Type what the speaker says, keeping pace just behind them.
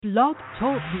Blog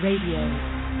Talk Radio.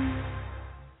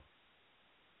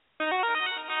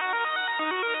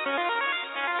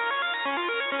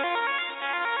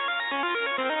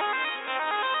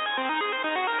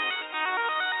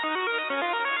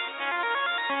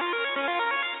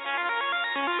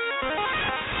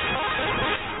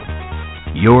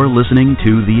 You're listening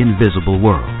to The Invisible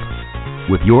World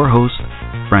with your host,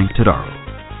 Frank Tadaro.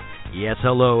 Yes,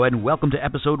 hello, and welcome to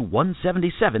episode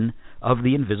 177 of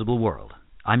The Invisible World.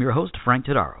 I'm your host, Frank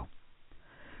Tadaro.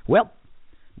 Well,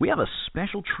 we have a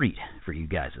special treat for you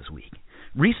guys this week.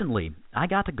 Recently, I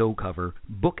got to go cover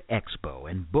Book Expo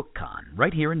and BookCon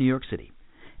right here in New York City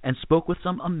and spoke with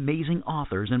some amazing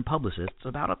authors and publicists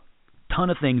about a ton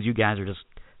of things you guys are just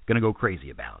going to go crazy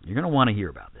about. You're going to want to hear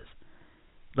about this.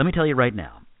 Let me tell you right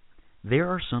now, there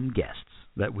are some guests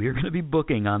that we're going to be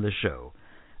booking on the show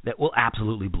that will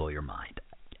absolutely blow your mind.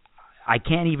 I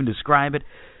can't even describe it.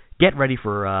 Get ready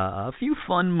for a few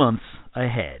fun months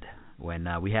ahead when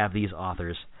we have these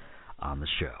authors on the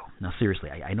show. Now, seriously,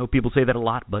 I know people say that a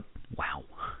lot, but wow.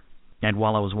 And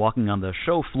while I was walking on the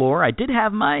show floor, I did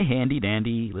have my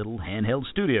handy-dandy little handheld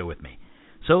studio with me.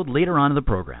 So later on in the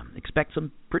program, expect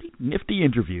some pretty nifty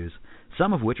interviews,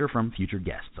 some of which are from future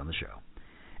guests on the show.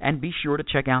 And be sure to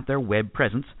check out their web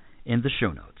presence in the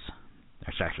show notes.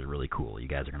 That's actually really cool. You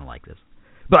guys are going to like this.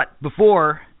 But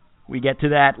before we get to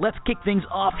that, let's kick things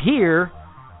off here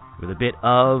with a bit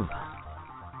of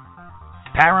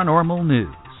paranormal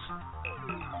news.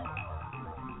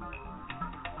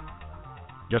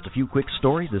 Just a few quick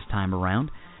stories this time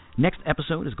around. Next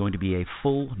episode is going to be a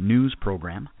full news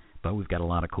program, but we've got a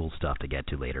lot of cool stuff to get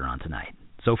to later on tonight.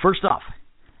 So first off,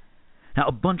 now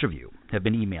a bunch of you have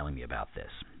been emailing me about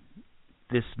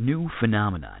this new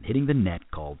phenomenon hitting the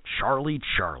net called Charlie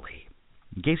Charlie,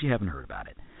 in case you haven't heard about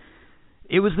it.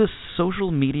 It was this social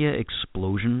media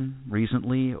explosion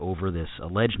recently over this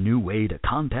alleged new way to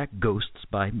contact ghosts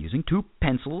by using two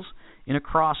pencils in a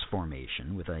cross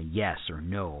formation with a yes or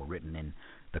no written in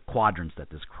the quadrants that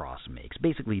this cross makes,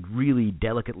 basically really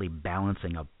delicately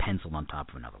balancing a pencil on top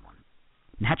of another one.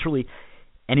 Naturally,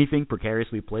 anything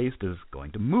precariously placed is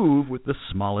going to move with the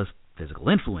smallest physical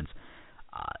influence.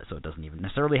 So it doesn't even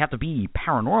necessarily have to be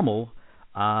paranormal.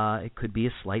 It could be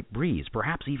a slight breeze,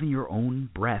 perhaps even your own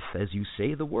breath as you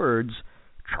say the words,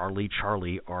 "Charlie,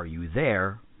 Charlie, are you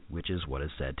there?" which is what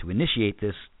is said to initiate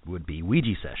this would-be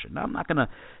Ouija session. Now, I'm not going to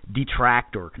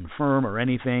detract or confirm or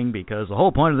anything because the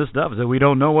whole point of this stuff is that we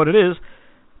don't know what it is,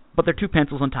 but they're two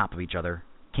pencils on top of each other.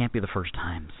 Can't be the first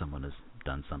time someone has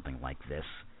done something like this.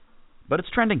 But it's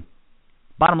trending.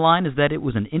 Bottom line is that it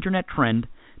was an internet trend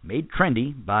made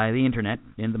trendy by the internet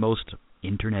in the most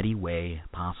internet-y way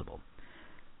possible.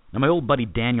 Now, my old buddy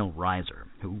Daniel Reiser,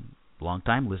 who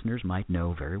longtime listeners might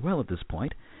know very well at this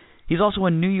point, he's also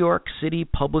a New York City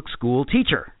public school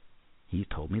teacher. He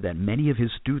told me that many of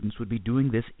his students would be doing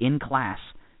this in class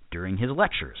during his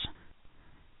lectures.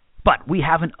 But we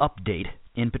have an update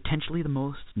in potentially the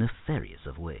most nefarious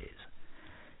of ways.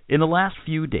 In the last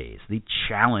few days, the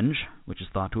challenge, which is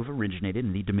thought to have originated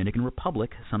in the Dominican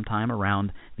Republic sometime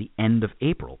around the end of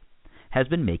April, has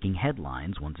been making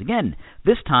headlines once again,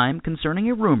 this time concerning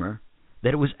a rumor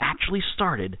that it was actually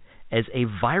started as a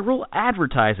viral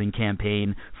advertising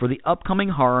campaign for the upcoming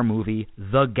horror movie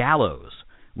The Gallows,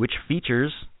 which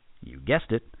features, you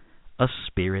guessed it, a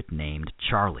spirit named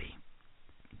Charlie.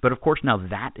 But of course, now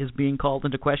that is being called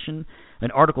into question.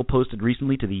 An article posted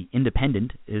recently to The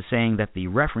Independent is saying that the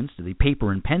reference to the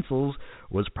paper and pencils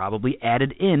was probably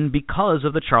added in because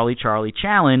of the Charlie Charlie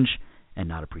challenge and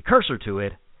not a precursor to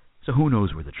it. So who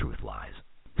knows where the truth lies?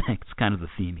 It's kind of the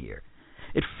theme here.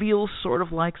 It feels sort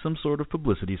of like some sort of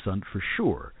publicity stunt for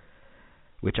sure,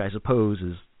 which I suppose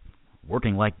is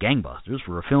working like gangbusters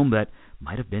for a film that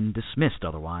might have been dismissed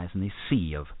otherwise in the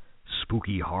sea of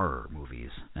spooky horror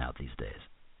movies out these days.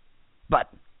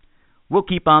 But we'll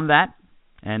keep on that,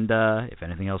 and if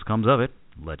anything else comes of it,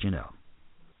 let you know.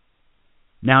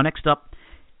 Now, next up,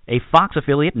 a Fox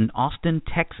affiliate in Austin,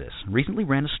 Texas, recently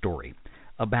ran a story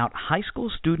about high school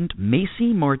student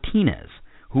Macy Martinez,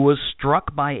 who was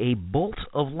struck by a bolt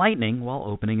of lightning while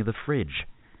opening the fridge.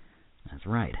 That's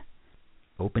right,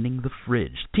 opening the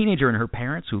fridge. The teenager and her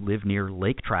parents, who live near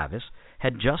Lake Travis,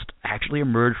 had just actually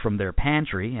emerged from their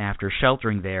pantry after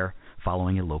sheltering there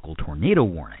following a local tornado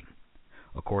warning.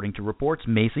 According to reports,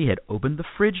 Macy had opened the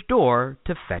fridge door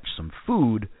to fetch some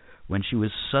food when she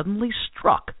was suddenly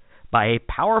struck by a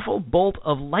powerful bolt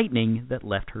of lightning that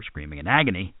left her screaming in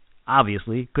agony,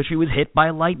 obviously because she was hit by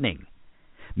lightning.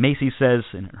 Macy says,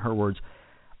 in her words,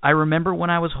 "I remember when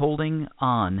I was holding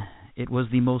on, it was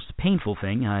the most painful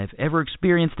thing I've ever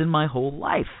experienced in my whole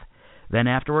life. Then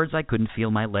afterwards I couldn't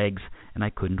feel my legs and I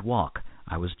couldn't walk.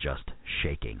 I was just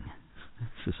shaking.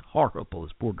 This is horrible,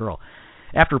 this poor girl.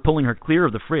 After pulling her clear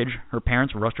of the fridge, her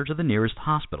parents rushed her to the nearest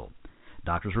hospital.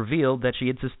 Doctors revealed that she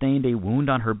had sustained a wound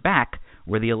on her back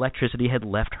where the electricity had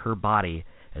left her body,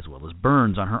 as well as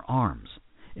burns on her arms.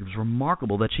 It was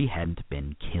remarkable that she hadn't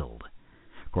been killed.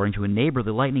 According to a neighbor,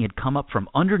 the lightning had come up from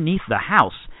underneath the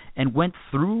house and went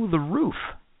through the roof.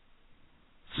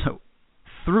 So,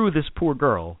 through this poor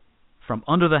girl, from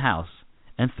under the house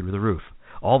and through the roof.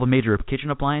 All the major kitchen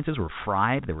appliances were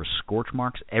fried, there were scorch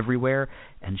marks everywhere,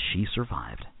 and she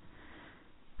survived.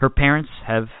 Her parents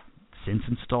have since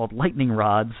installed lightning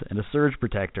rods and a surge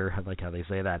protector, I like how they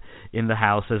say that, in the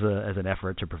house as an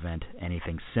effort to prevent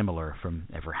anything similar from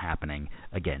ever happening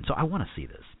again. So I want to see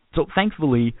this. So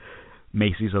thankfully,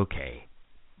 Macy's okay.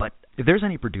 But if there's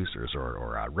any producers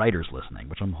or writers listening,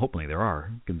 which I'm hoping there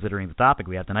are, considering the topic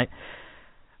we have tonight,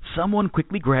 someone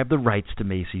quickly grab the rights to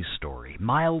Macy's story.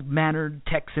 Mild-mannered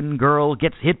Texan girl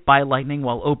gets hit by lightning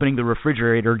while opening the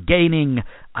refrigerator, gaining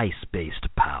ice-based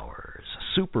powers,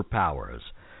 superpowers,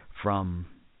 from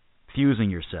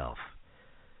fusing yourself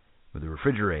with the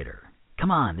refrigerator. Come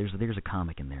on, there's a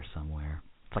comic in there somewhere.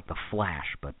 It's like The Flash,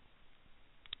 but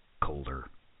colder.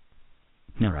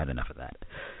 All right, enough of that.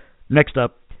 Next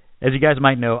up, as you guys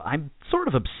might know, I'm sort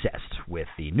of obsessed with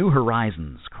the New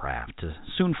Horizons craft to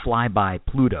soon fly by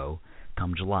Pluto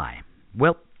come July.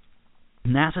 Well,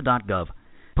 NASA.gov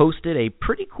posted a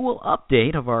pretty cool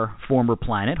update of our former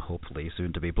planet, hopefully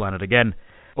soon to be planet again,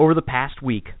 over the past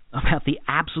week about the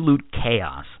absolute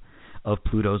chaos of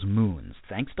Pluto's moons,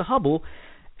 thanks to Hubble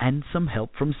and some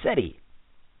help from SETI.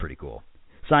 Pretty cool.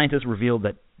 Scientists revealed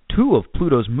that 2 of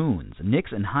Pluto's moons,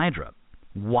 Nix and Hydra,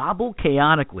 wobble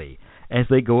chaotically as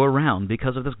they go around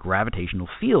because of this gravitational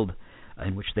field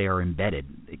in which they are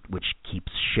embedded, which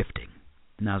keeps shifting.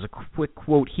 Now, as a quick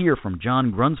quote here from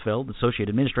John Grunsfeld, Associate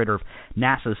Administrator of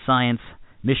NASA's Science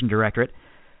Mission Directorate,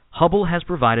 Hubble has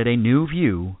provided a new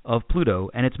view of Pluto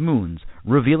and its moons,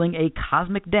 revealing a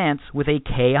cosmic dance with a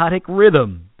chaotic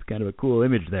rhythm. It's kind of a cool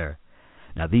image there.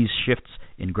 Now, these shifts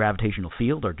in gravitational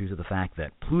field are due to the fact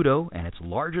that Pluto and its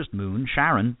largest moon,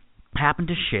 Charon, happen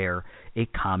to share a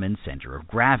common center of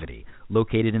gravity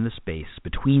located in the space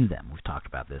between them. We've talked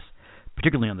about this,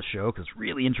 particularly on the show, because it's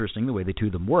really interesting the way the two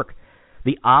of them work.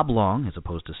 The oblong, as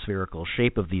opposed to spherical,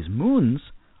 shape of these moons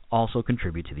also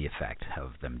contribute to the effect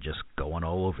of them just going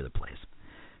all over the place.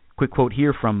 Quick quote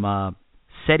here from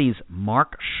SETI's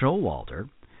Mark Showalter,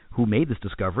 who made this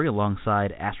discovery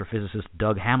alongside astrophysicist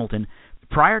Doug Hamilton.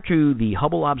 Prior to the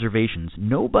Hubble observations,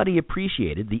 nobody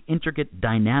appreciated the intricate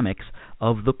dynamics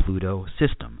of the Pluto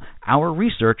system. Our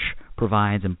research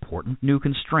provides important new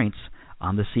constraints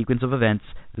on the sequence of events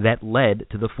that led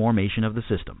to the formation of the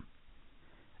system.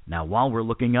 Now, while we're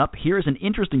looking up, here's an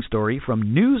interesting story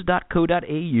from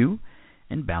news.co.au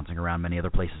and bouncing around many other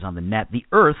places on the net. The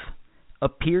Earth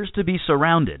appears to be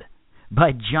surrounded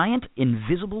by giant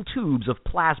invisible tubes of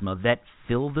plasma that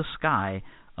fill the sky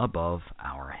above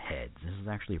our heads. This is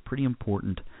actually a pretty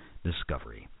important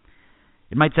discovery.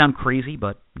 It might sound crazy,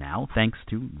 but now, thanks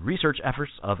to research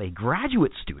efforts of a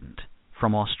graduate student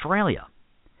from Australia,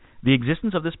 the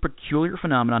existence of this peculiar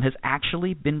phenomenon has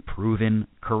actually been proven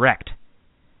correct.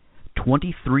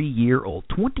 23-year-old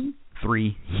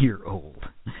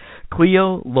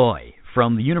Cleo Loy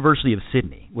from the University of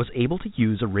Sydney was able to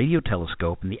use a radio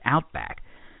telescope in the outback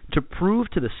to prove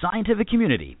to the scientific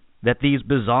community that these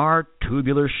bizarre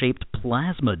tubular-shaped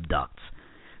plasma ducts,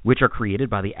 which are created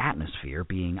by the atmosphere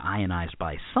being ionized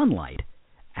by sunlight,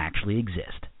 actually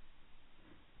exist.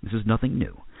 This is nothing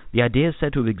new. The idea is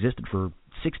said to have existed for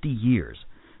 60 years,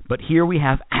 but here we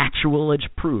have actual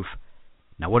proof.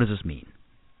 Now, what does this mean?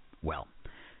 Well,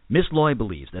 Miss Loy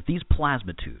believes that these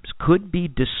plasma tubes could be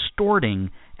distorting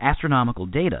astronomical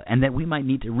data and that we might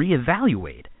need to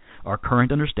reevaluate our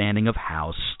current understanding of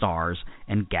how stars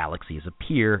and galaxies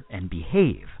appear and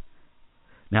behave.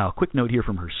 Now, a quick note here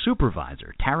from her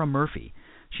supervisor, Tara Murphy.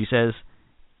 She says,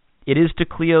 "It is to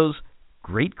Cleo's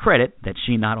great credit that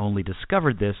she not only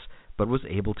discovered this, but was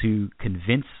able to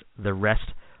convince the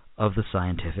rest of the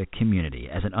scientific community.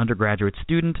 As an undergraduate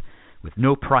student with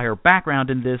no prior background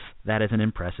in this, that is an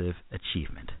impressive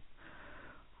achievement."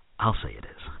 I'll say it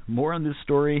is. More on this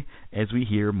story as we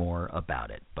hear more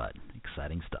about it, but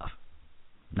exciting stuff.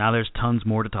 Now there's tons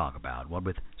more to talk about. What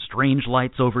with strange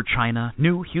lights over China,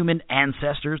 new human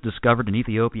ancestors discovered in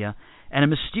Ethiopia, and a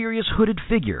mysterious hooded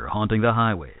figure haunting the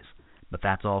highways. But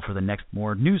that's all for the next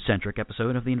more news-centric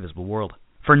episode of The Invisible World.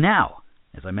 For now,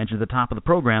 as I mentioned at the top of the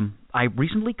program, I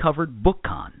recently covered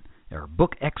BookCon, or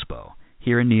Book Expo,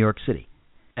 here in New York City.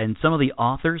 And some of the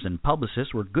authors and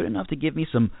publicists were good enough to give me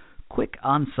some quick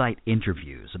on-site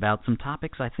interviews about some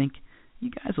topics I think you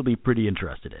guys will be pretty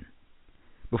interested in.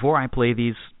 Before I play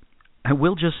these, I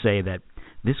will just say that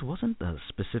this wasn't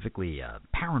specifically a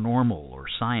paranormal or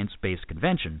science-based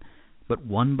convention, but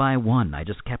one by one I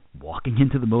just kept walking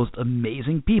into the most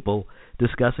amazing people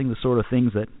discussing the sort of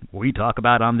things that we talk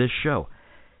about on this show.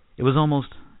 It was almost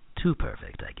too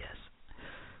perfect, I guess.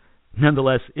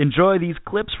 Nonetheless, enjoy these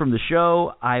clips from the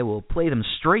show. I will play them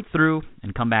straight through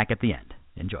and come back at the end.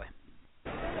 Enjoy.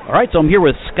 All right, so I'm here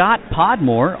with Scott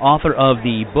Podmore, author of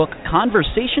the book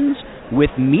Conversations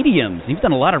with Mediums. You've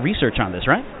done a lot of research on this,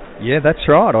 right? Yeah, that's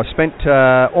right. I spent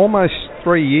almost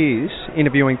 3 years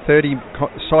interviewing 30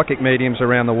 psychic mediums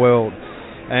around the world.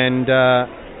 And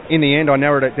in the end, I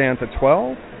narrowed it down to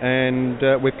 12. And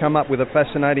we've come up with a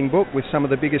fascinating book with some of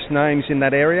the biggest names in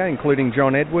that area, including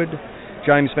John Edward,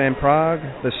 James Van Praagh,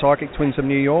 the Psychic Twins of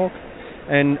New York,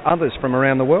 and others from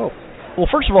around the world. Well,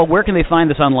 first of all, where can they find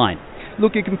this online?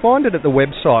 Look, you can find it at the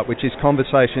website, which is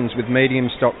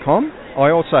conversationswithmediums.com. I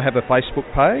also have a Facebook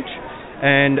page,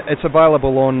 and it's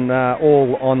available on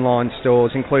all online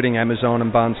stores, including Amazon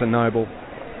and Barnes & Noble.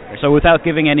 So without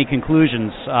giving any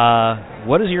conclusions,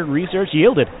 what has your research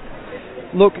yielded?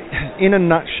 Look, in a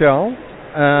nutshell,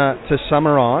 to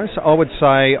summarise, I would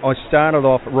say I started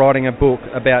off writing a book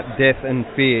about death and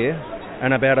fear,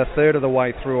 and about a third of the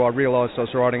way through I realised I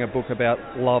was writing a book about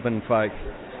love and faith.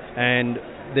 And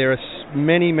there are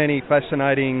many, many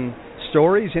fascinating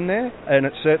stories in there, and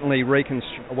it certainly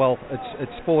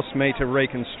it's forced me to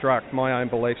reconstruct my own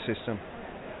belief system.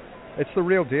 It's the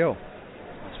real deal.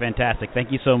 That's fantastic.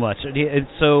 Thank you so much.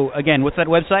 So, again, what's that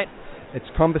website? It's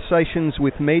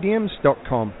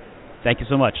conversationswithmediums.com. Thank you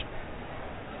so much.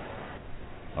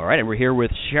 All right, and we're here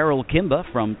with Cheryl Kimba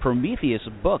from Prometheus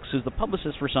Books, who's the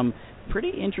publicist for some pretty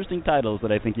interesting titles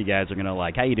that I think you guys are going to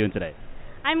like. How are you doing today?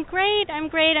 I'm great. I'm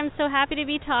so happy to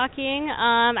be talking.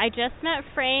 I just met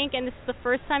Frank, and this is the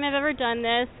first time I've ever done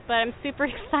this, but I'm super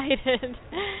excited.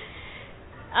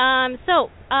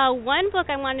 One book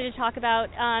I wanted to talk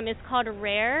about is called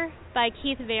Rare by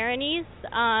Keith Veronese,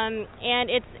 and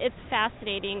it's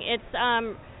fascinating. It's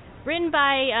written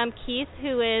by Keith,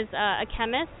 who is a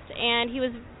chemist, and he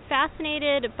was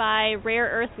fascinated by rare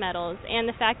earth metals and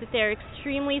the fact that they're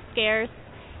extremely scarce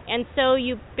and so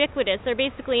ubiquitous. They're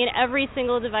basically in every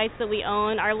single device that we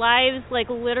own. Our lives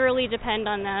literally depend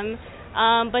on them,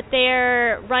 but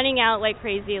they're running out like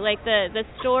crazy. The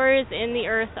stores in the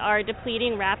earth are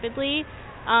depleting rapidly.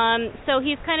 So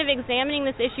he's kind of examining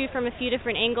this issue from a few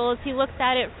different angles. He looks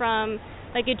at it from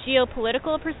a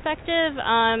geopolitical perspective.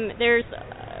 There's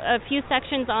a few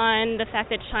sections on the fact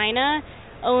that China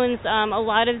owns a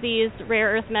lot of these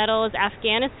rare earth metals,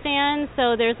 Afghanistan,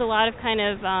 so there's a lot of kind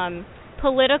of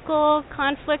political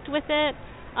conflict with it.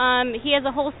 He has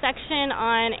a whole section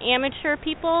on amateur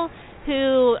people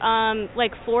who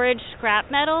forage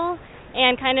scrap metal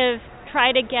and kind of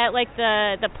try to get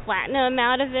the platinum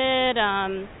out of it.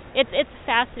 It's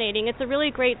fascinating. It's a really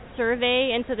great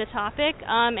survey into the topic,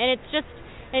 and it's just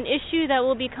an issue that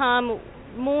will become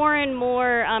more and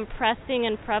more pressing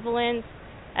and prevalent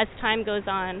as time goes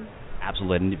on.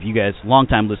 Absolutely. And if you guys,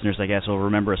 longtime listeners, I guess, will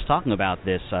remember us talking about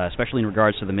this, especially in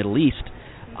regards to the Middle East,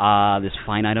 this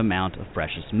finite amount of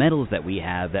precious metals that we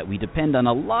have that we depend on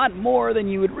a lot more than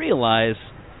you would realize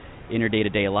in your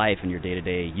day-to-day life and your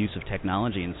day-to-day use of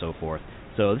technology and so forth.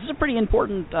 So this is a pretty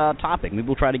important topic. Maybe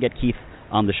we'll try to get Keith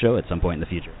on the show at some point in the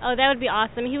future. Oh, that would be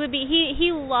awesome.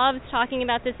 He loves talking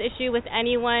about this issue with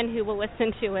anyone who will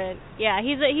listen to it. Yeah,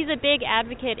 he's a big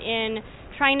advocate in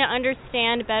trying to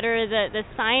understand better the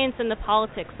science and the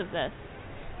politics of this.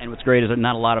 And what's great is that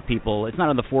not a lot of people, it's not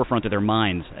on the forefront of their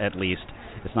minds, at least.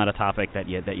 It's not a topic that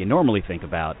you normally think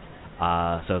about.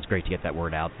 So it's great to get that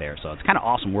word out there. So it's kind of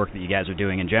awesome work that you guys are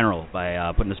doing in general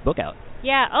by putting this book out.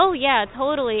 Yeah,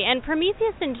 totally. And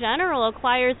Prometheus in general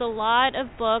acquires a lot of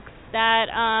books that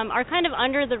are kind of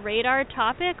under the radar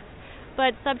topics,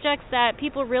 but subjects that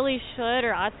people really should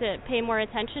or ought to pay more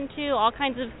attention to. All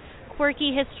kinds of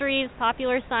quirky histories,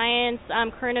 popular science,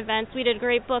 current events. We did a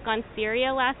great book on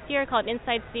Syria last year called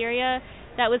Inside Syria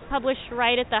that was published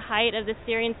right at the height of the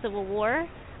Syrian civil war,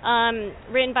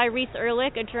 written by Reese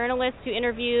Ehrlich, a journalist who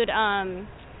interviewed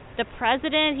the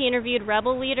president. He interviewed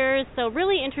rebel leaders. So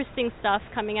really interesting stuff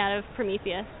coming out of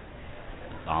Prometheus.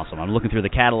 Awesome. I'm looking through the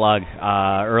catalog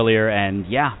earlier, and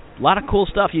yeah, a lot of cool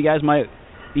stuff you guys might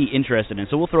be interested in.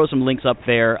 So we'll throw some links up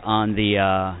there on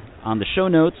the show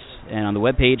notes and on the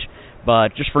webpage.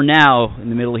 But just for now, in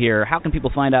the middle here, how can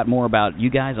people find out more about you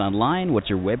guys online? What's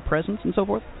your web presence and so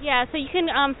forth? Yeah, so you can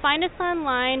find us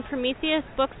online,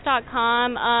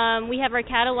 PrometheusBooks.com. We have our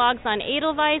catalogs on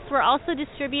Edelweiss. We're also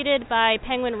distributed by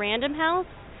Penguin Random House.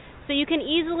 So you can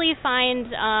easily find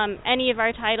any of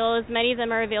our titles. Many of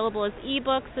them are available as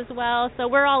ebooks as well. So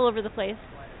we're all over the place.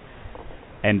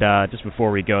 And just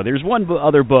before we go, there's one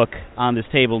other book on this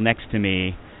table next to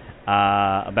me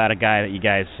about a guy that you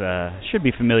guys should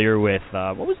be familiar with.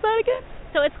 What was that again?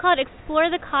 So it's called Explore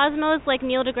the Cosmos Like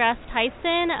Neil deGrasse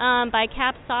Tyson by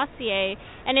Cap Saucier.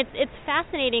 And it's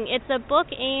fascinating. It's a book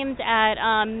aimed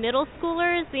at middle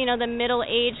schoolers, the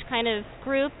middle-aged kind of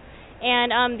group.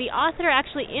 And the author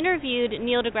actually interviewed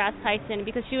Neil deGrasse Tyson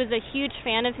because she was a huge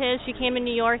fan of his. She came to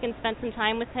New York and spent some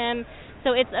time with him.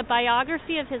 So it's a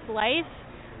biography of his life,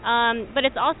 but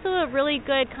it's also a really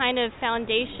good kind of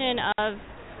foundation of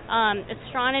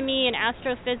astronomy and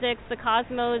astrophysics, the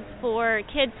cosmos, for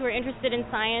kids who are interested in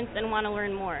science and want to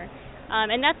learn more.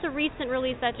 And that's a recent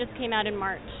release that just came out in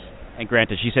March. And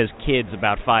granted, she says kids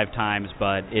about 5 times,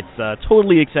 but it's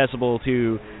totally accessible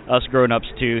to us grown-ups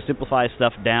to simplify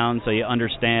stuff down so you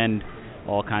understand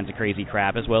all kinds of crazy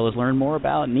crap, as well as learn more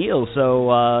about Neil.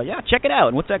 So, yeah, check it out.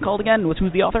 And what's that called again?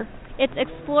 Who's the author? It's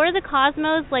Explore the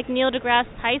Cosmos Like Neil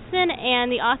deGrasse Tyson, and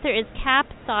the author is Cap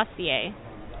Saucier.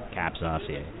 Cap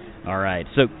Saucier. All right.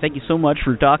 So thank you so much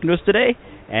for talking to us today,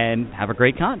 and have a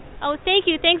great con. Oh, thank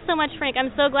you. Thanks so much, Frank.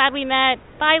 I'm so glad we met.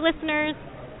 Bye, listeners.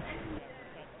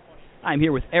 I'm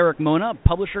here with Eric Mona,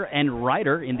 publisher and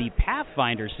writer in the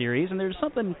Pathfinder series, and there's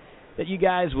something that you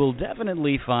guys will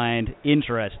definitely find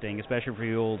interesting, especially for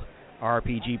you old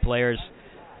RPG players.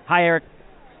 Hi, Eric.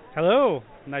 Hello.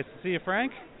 Nice to see you,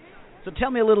 Frank. So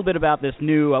tell me a little bit about this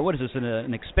new, what is this,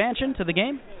 an expansion to the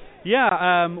game?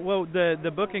 Yeah, well,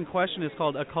 the book in question is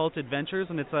called Occult Adventures,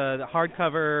 and it's a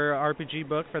hardcover RPG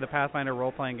book for the Pathfinder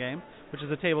role-playing game, which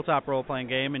is a tabletop role-playing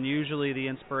game, and usually the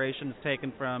inspiration is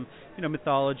taken from,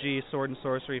 mythology, sword and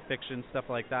sorcery, fiction, stuff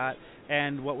like that.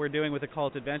 And what we're doing with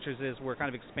Occult Adventures is we're kind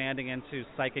of expanding into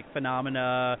psychic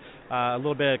phenomena, a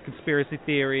little bit of conspiracy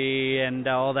theory, and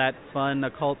all that fun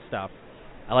occult stuff.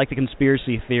 I like the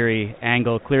conspiracy theory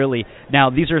angle, clearly. Now,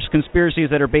 these are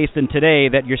conspiracies that are based in today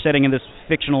that you're setting in this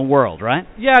fictional world, right?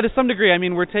 Yeah, to some degree. I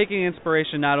mean, we're taking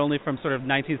inspiration not only from sort of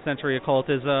 19th century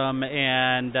occultism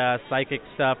and psychic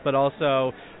stuff, but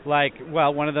also,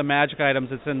 one of the magic items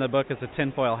that's in the book is a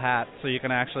tinfoil hat, so you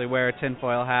can actually wear a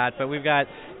tinfoil hat. But we've got,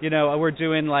 we're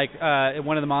doing,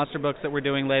 one of the monster books that we're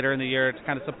doing later in the year to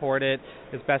kind of support it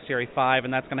is Bestiary 5,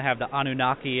 and that's going to have the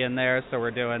Anunnaki in there, so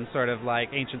we're doing sort of like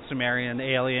ancient Sumerian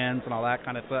aliens and all that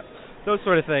kind of stuff, those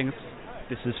sort of things.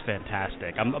 This is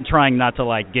fantastic. I'm trying not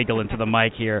to giggle into the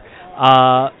mic here.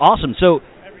 Awesome. So,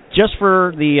 just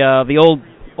for the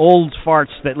old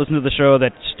farts that listen to the show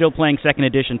that's still playing 2nd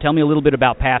edition, tell me a little bit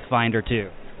about Pathfinder 2.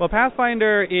 Well,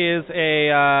 Pathfinder is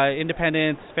a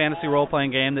independent fantasy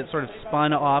role-playing game that sort of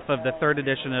spun off of the 3rd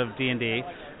edition of D&D.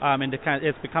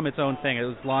 It's become its own thing. It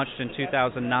was launched in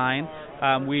 2009.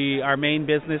 Our main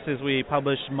business is we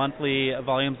publish monthly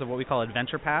volumes of what we call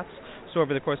adventure paths. So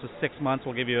over the course of 6 months,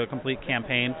 we'll give you a complete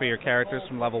campaign for your characters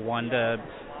from level 1 to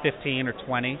 15 or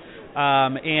 20.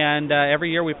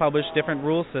 Every year we publish different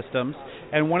rule systems.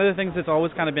 And one of the things that's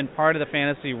always kind of been part of the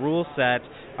fantasy rule set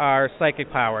are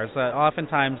psychic powers.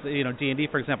 Oftentimes, D&D,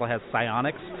 for example, has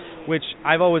psionics, which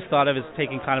I've always thought of as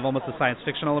taking kind of almost a science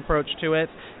fictional approach to it.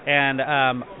 And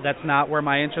that's not where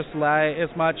my interests lie as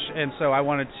much. And so I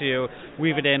wanted to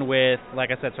weave it in with,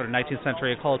 like I said, sort of 19th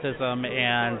century occultism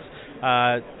and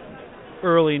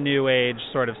early New Age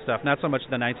sort of stuff. Not so much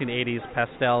the 1980s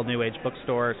pastel New Age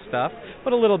bookstore stuff,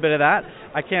 but a little bit of that.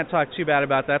 I can't talk too bad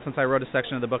about that since I wrote a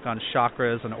section of the book on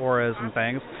chakras and auras and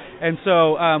things. And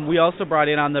so we also brought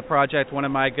in on the project one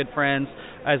of my good friends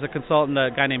as a consultant, a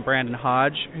guy named Brandon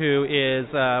Hodge, who is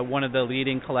one of the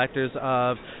leading collectors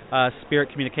of spirit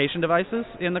communication devices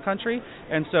in the country.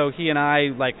 And so he and I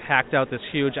hacked out this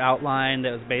huge outline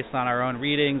that was based on our own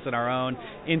readings and our own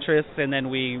interests, and then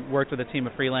we worked with a team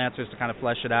of freelancers to kind of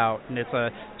flesh it out. And it's a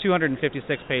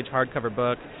 256-page hardcover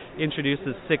book,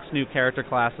 introduces 6 new character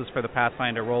classes for the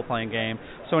Pathfinder role-playing game.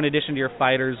 So in addition to your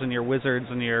fighters and your wizards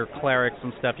and your clerics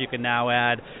and stuff, you can now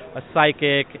add a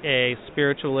psychic, a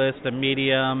spiritualist, a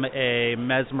medium, a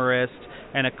mesmerist,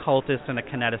 an occultist, and a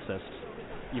kineticist.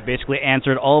 You basically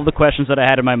answered all of the questions that I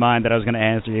had in my mind that I was going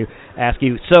to ask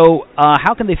you. So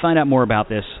how can they find out more about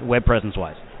this web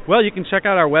presence-wise? Well, you can check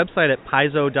out our website at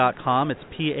paizo.com. It's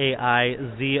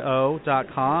PAIZO.com.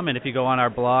 And if you go on our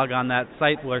blog on that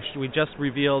site, we just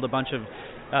revealed a bunch of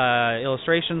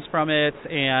illustrations from it,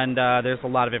 and there's a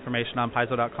lot of information on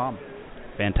paizo.com.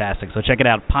 Fantastic. So check it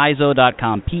out,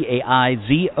 paizo.com,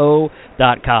 PAIZO.com.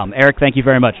 Eric, thank you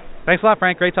very much. Thanks a lot,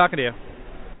 Frank. Great talking to you.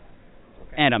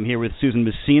 And I'm here with Susan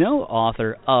Messino,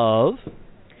 author of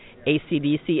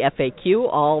AC/DC FAQ,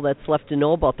 All That's Left to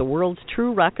Know About the World's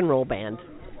True Rock and Roll Band.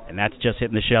 And that's just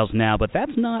hitting the shelves now, but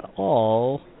that's not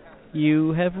all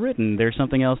you have written. There's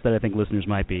something else that I think listeners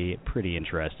might be pretty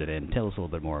interested in. Tell us a little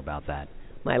bit more about that.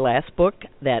 My last book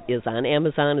that is on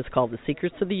Amazon is called The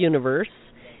Secrets of the Universe,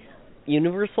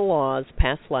 Universal Laws,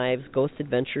 Past Lives, Ghost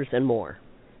Adventures, and more.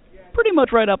 Pretty much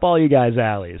right up all you guys'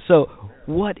 alleys. So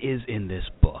what is in this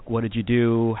book? What did you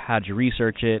do? How did you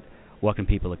research it? What can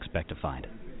people expect to find?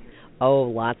 Oh,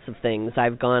 lots of things.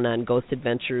 I've gone on ghost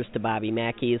adventures to Bobby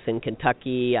Mackey's in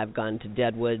Kentucky. I've gone to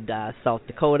Deadwood, South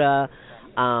Dakota.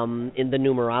 In the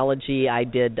numerology, I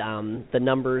did the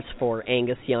numbers for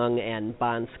Angus Young and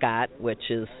Bon Scott, which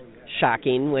is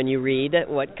shocking when you read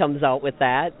what comes out with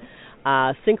that.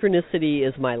 Synchronicity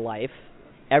is my life.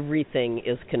 Everything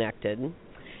is connected.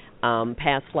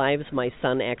 Past lives, my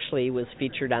son actually was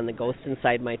featured on The Ghost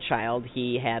Inside My Child.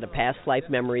 He had a past life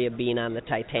memory of being on the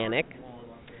Titanic.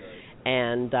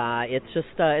 And it's just,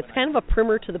 it's kind of a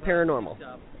primer to the paranormal.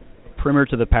 Primer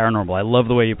to the paranormal. I love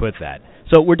the way you put that.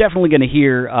 So we're definitely going to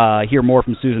hear more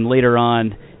from Susan later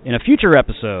on in a future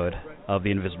episode of The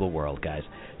Invisible World, guys.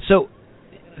 So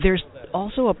there's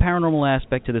also a paranormal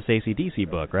aspect to this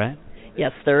AC/DC book, right?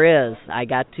 Yes, there is. I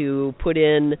got to put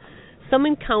in some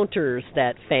encounters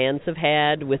that fans have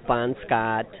had with Bon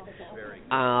Scott,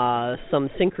 some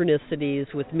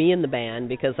synchronicities with me and the band,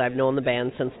 because I've known the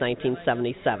band since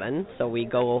 1977, so we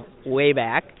go way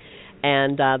back.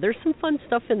 And there's some fun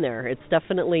stuff in there. It's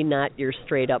definitely not your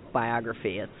straight-up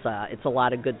biography. It's a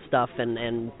lot of good stuff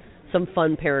and some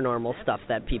fun paranormal stuff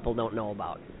that people don't know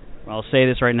about. Well, I'll say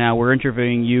this right now. We're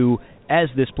interviewing you as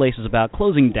this place is about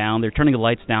closing down. They're turning the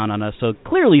lights down on us, so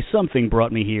clearly something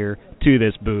brought me here to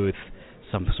this booth,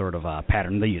 some sort of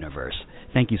pattern of the universe.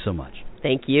 Thank you so much.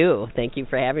 Thank you. Thank you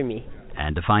for having me.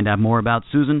 And to find out more about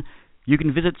Susan, you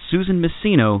can visit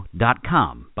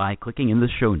SusanMessino.com by clicking in the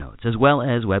show notes, as well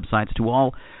as websites to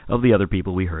all of the other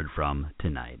people we heard from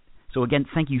tonight. So again,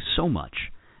 thank you so much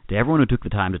to everyone who took the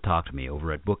time to talk to me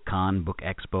over at BookCon, Book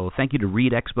Expo. Thank you to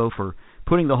Read Expo for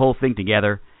putting the whole thing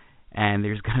together. And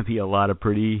there's going to be a lot of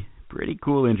pretty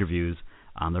cool interviews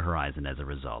on the horizon as a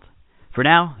result. For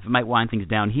now, I might wind things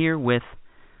down here with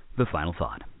the final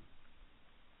thought.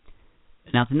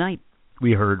 Now tonight,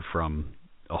 we heard from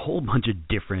a whole bunch of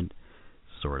different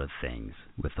sort of things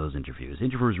with those interviews.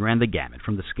 Interviewers ran the gamut,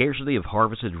 from the scarcity of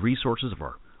harvested resources of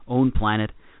our own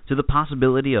planet to the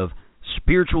possibility of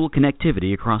spiritual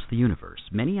connectivity across the universe.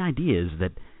 Many ideas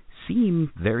that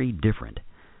seem very different,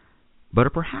 but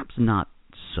are perhaps not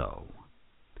so.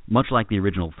 Much like the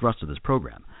original thrust of this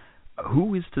program,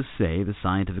 who is to say the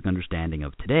scientific understanding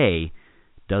of today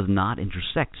does not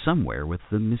intersect somewhere with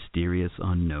the mysterious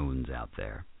unknowns out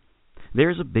there?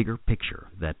 There's a bigger picture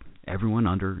that everyone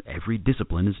under every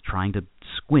discipline is trying to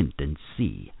squint and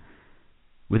see.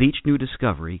 With each new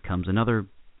discovery comes another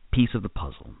piece of the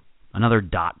puzzle, another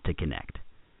dot to connect,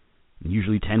 and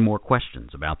usually 10 more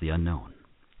questions about the unknown.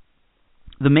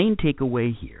 The main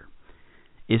takeaway here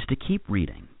is to keep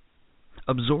reading.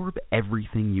 Absorb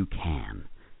everything you can.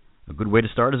 A good way to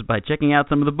start is by checking out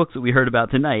some of the books that we heard about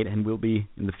tonight and will be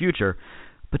in the future,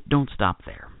 but don't stop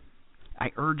there.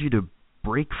 I urge you to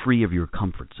break free of your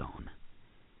comfort zone.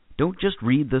 Don't just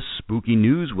read the spooky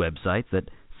news websites that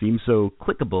seem so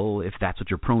clickable if that's what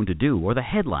you're prone to do, or the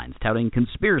headlines touting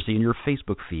conspiracy in your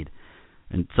Facebook feed,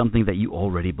 and something that you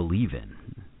already believe in.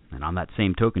 And on that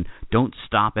same token, don't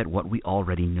stop at what we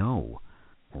already know,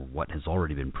 or what has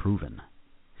already been proven.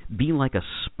 Be like a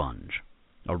sponge,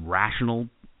 a rational,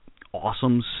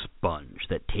 awesome sponge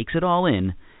that takes it all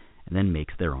in and then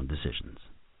makes their own decisions.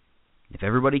 If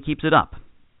everybody keeps it up,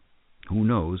 who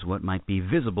knows what might be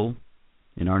visible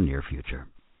in our near future.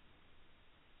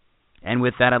 And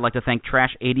with that, I'd like to thank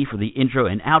Trash 80 for the intro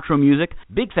and outro music.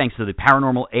 Big thanks to the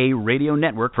Paranormal A Radio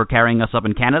Network for carrying us up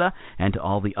in Canada, and to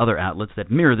all the other outlets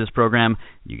that mirror this program.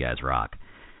 You guys rock.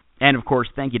 And, of course,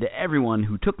 thank you to everyone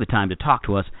who took the time to talk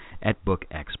to us at Book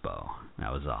Expo.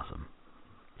 That was awesome.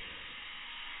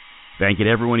 Thank you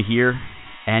to everyone here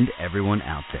and everyone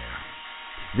out there.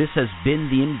 This has been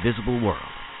The Invisible World.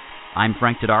 I'm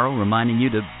Frank Todaro, reminding you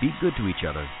to be good to each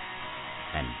other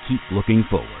and keep looking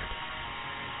forward.